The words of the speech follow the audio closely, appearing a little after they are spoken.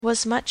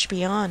was much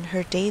beyond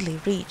her daily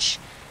reach,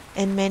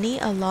 and many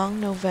a long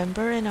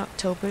November and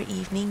October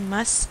evening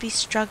must be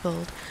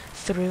struggled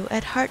through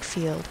at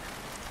Hartfield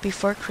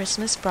before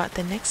Christmas brought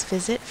the next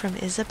visit from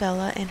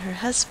Isabella and her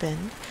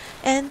husband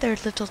and their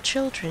little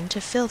children to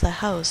fill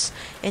the house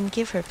and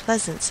give her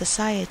pleasant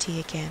society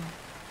again.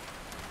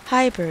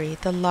 Highbury,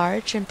 the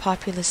large and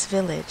populous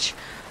village,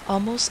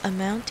 almost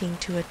amounting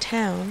to a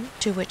town,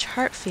 to which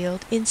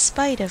Hartfield, in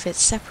spite of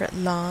its separate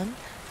lawn,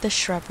 the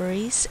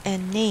shrubberies,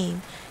 and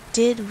name,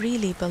 did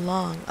really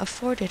belong,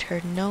 afforded her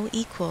no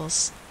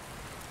equals.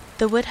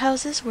 The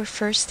Woodhouses were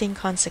first in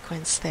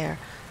consequence there.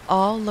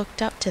 All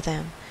looked up to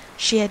them.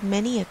 She had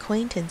many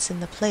acquaintance in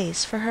the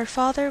place, for her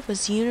father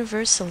was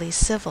universally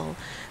civil,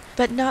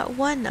 but not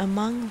one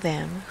among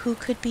them who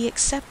could be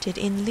accepted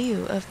in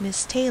lieu of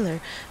Miss Taylor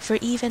for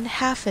even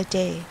half a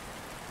day.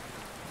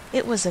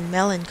 It was a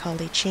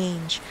melancholy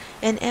change,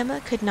 and Emma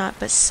could not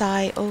but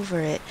sigh over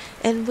it,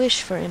 and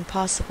wish for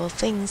impossible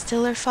things,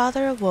 till her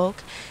father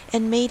awoke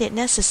and made it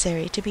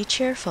necessary to be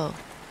cheerful.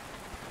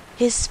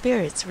 His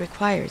spirits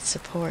required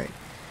support.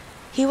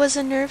 He was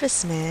a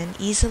nervous man,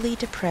 easily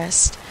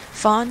depressed,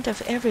 fond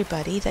of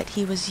everybody that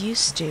he was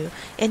used to,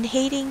 and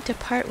hating to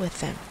part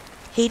with them,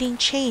 hating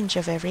change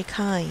of every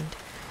kind.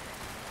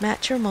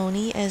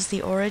 Matrimony as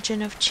the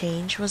origin of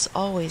change was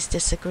always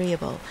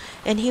disagreeable,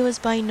 and he was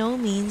by no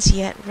means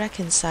yet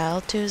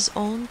reconciled to his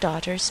own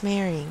daughter's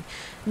marrying,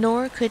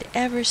 nor could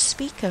ever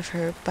speak of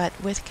her but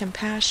with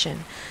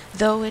compassion,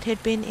 though it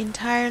had been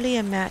entirely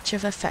a match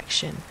of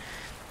affection,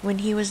 when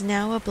he was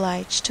now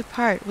obliged to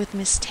part with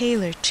Miss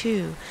Taylor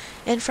too,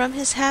 and from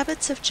his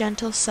habits of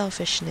gentle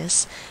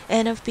selfishness,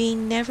 and of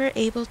being never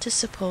able to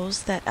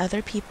suppose that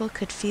other people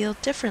could feel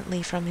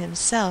differently from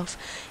himself,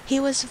 he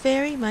was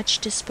very much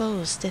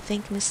disposed to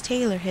think Miss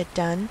Taylor had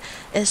done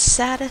as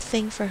sad a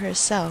thing for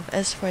herself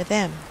as for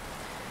them.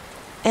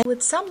 And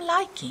with some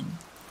liking.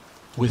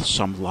 With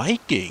some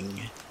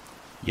liking?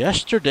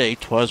 Yesterday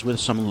 'twas with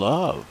some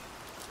love.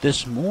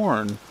 This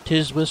morn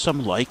 'tis with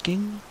some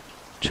liking.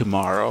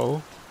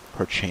 To-morrow,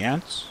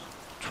 perchance,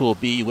 'twill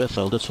be with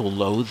a little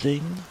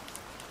loathing.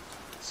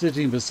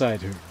 Sitting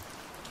beside her.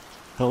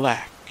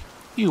 Alack,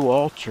 you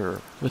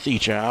alter with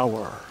each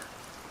hour.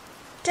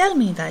 Tell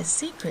me thy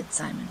secret,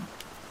 Simon,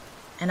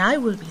 and I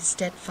will be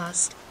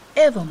steadfast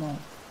evermore.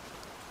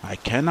 I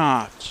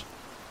cannot.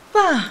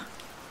 Bah!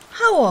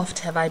 How oft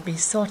have I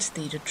besought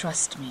thee to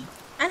trust me,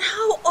 and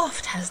how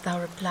oft hast thou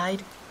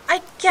replied,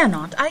 I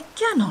cannot, I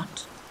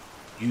cannot.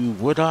 You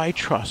would I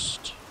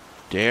trust,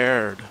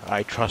 dared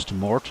I trust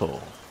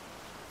mortal.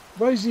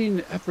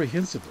 Rising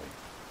apprehensively.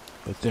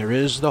 But there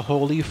is the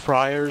holy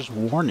friar's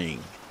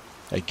warning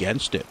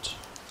against it.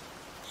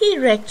 He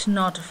recked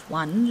not of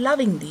one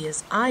loving thee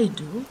as I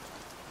do,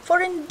 for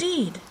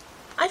indeed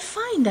I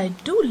find I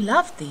do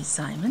love thee,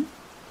 Simon.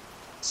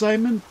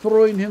 Simon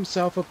throwing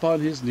himself upon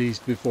his knees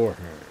before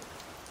her.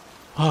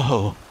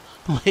 Oh,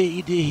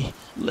 lady,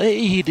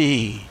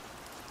 lady!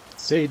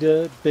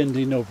 Seda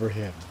bending over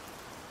him.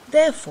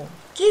 Therefore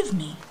give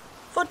me,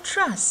 for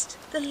trust,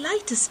 the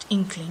lightest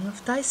inkling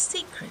of thy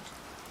secret.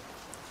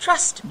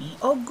 Trust me,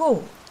 or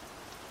go.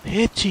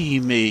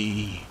 Pity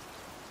me.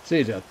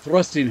 Seda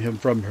thrusting him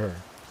from her.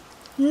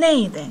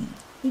 Nay, then,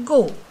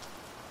 go.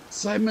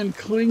 Simon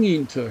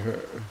clinging to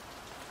her.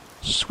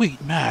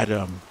 Sweet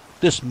madam,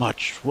 this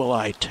much will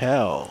I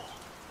tell.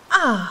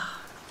 Ah!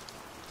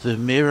 The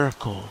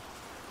miracle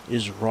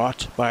is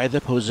wrought by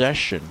the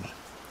possession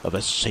of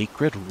a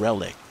sacred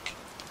relic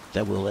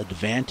that will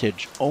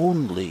advantage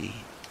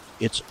only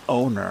its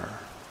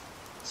owner.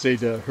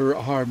 Seda, her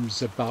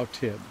arms about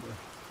him.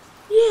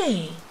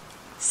 Yea,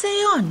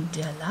 say on,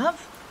 dear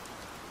love.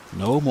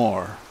 No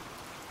more.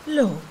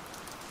 Lo,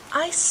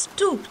 I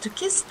stoop to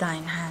kiss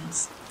thine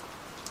hands.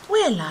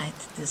 Where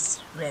lieth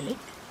this relic?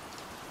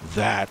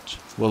 That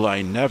will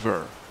I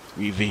never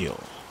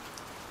reveal.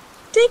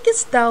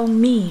 Takest thou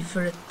me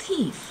for a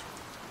thief?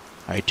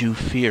 I do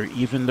fear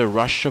even the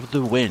rush of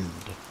the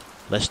wind,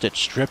 lest it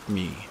strip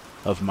me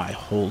of my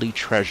holy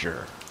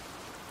treasure.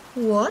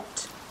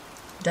 What?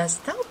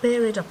 Dost thou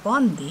bear it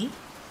upon thee?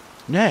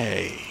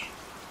 Nay.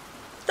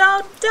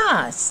 Thou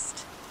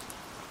dost.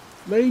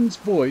 Lane's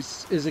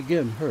voice is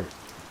again heard.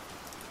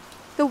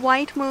 The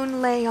white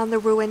moon lay on the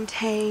ruined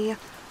hay,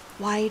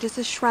 white as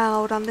a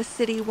shroud on the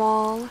city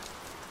wall.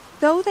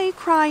 Though they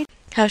cried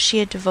how she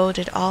had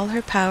devoted all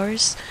her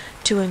powers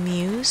to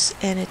amuse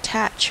and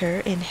attach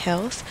her in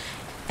health,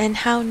 and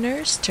how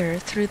nursed her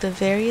through the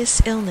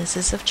various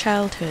illnesses of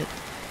childhood.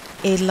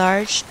 A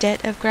large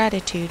debt of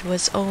gratitude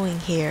was owing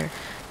here,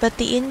 but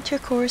the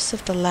intercourse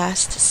of the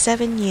last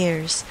 7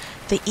 years,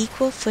 the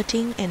equal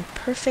footing and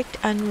perfect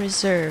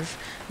unreserve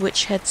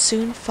which had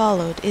soon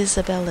followed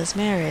Isabella's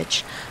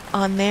marriage,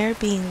 on their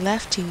being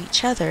left to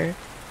each other,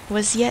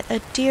 was yet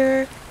a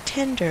dearer,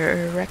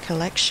 tenderer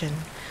recollection.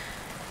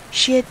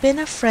 She had been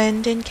a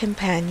friend and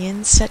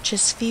companion such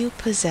as few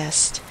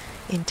possessed,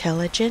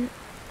 intelligent,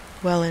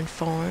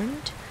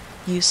 well-informed,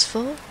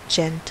 useful,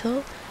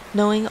 gentle,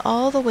 knowing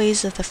all the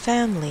ways of the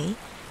family,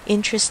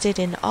 interested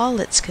in all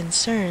its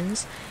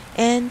concerns,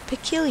 and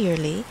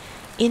peculiarly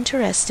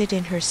interested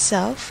in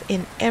herself,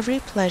 in every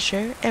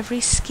pleasure, every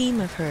scheme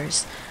of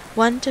hers,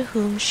 one to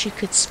whom she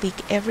could speak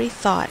every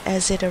thought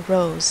as it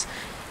arose,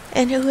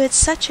 and who had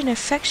such an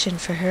affection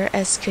for her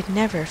as could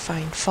never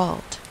find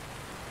fault.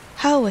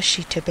 How was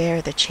she to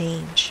bear the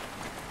change?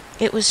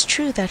 It was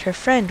true that her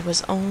friend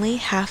was only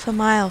half a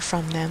mile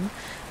from them,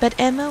 but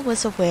Emma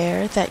was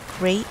aware that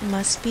great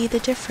must be the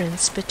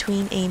difference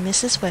between a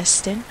Mrs.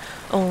 Weston,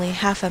 only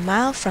half a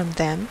mile from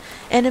them,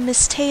 and a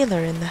Miss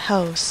Taylor in the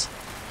house.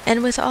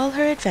 And with all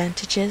her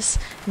advantages,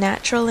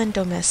 natural and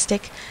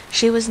domestic,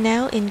 she was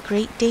now in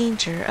great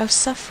danger of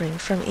suffering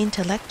from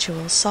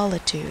intellectual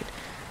solitude.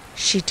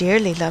 She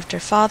dearly loved her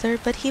father,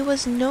 but he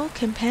was no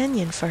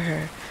companion for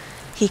her.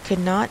 He could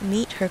not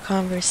meet her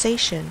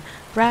conversation,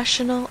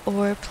 rational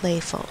or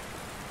playful.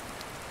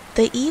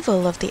 The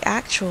evil of the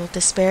actual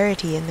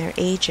disparity in their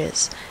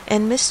ages,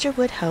 and Mr.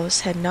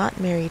 Woodhouse had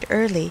not married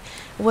early,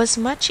 was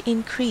much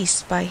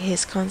increased by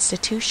his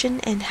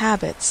constitution and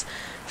habits,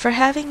 for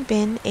having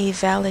been a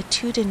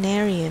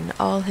valetudinarian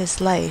all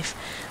his life,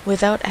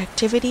 without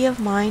activity of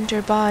mind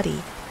or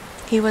body,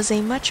 he was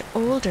a much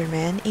older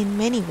man in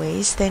many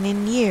ways than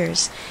in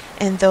years,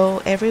 and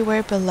though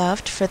everywhere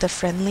beloved for the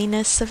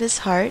friendliness of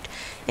his heart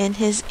and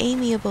his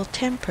amiable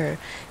temper,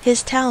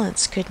 his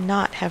talents could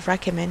not have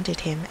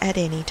recommended him at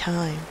any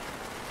time.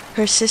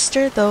 Her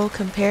sister, though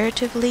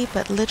comparatively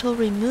but little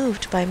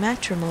removed by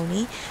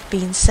matrimony,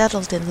 being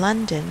settled in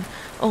London,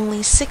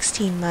 only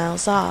 16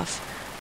 miles off,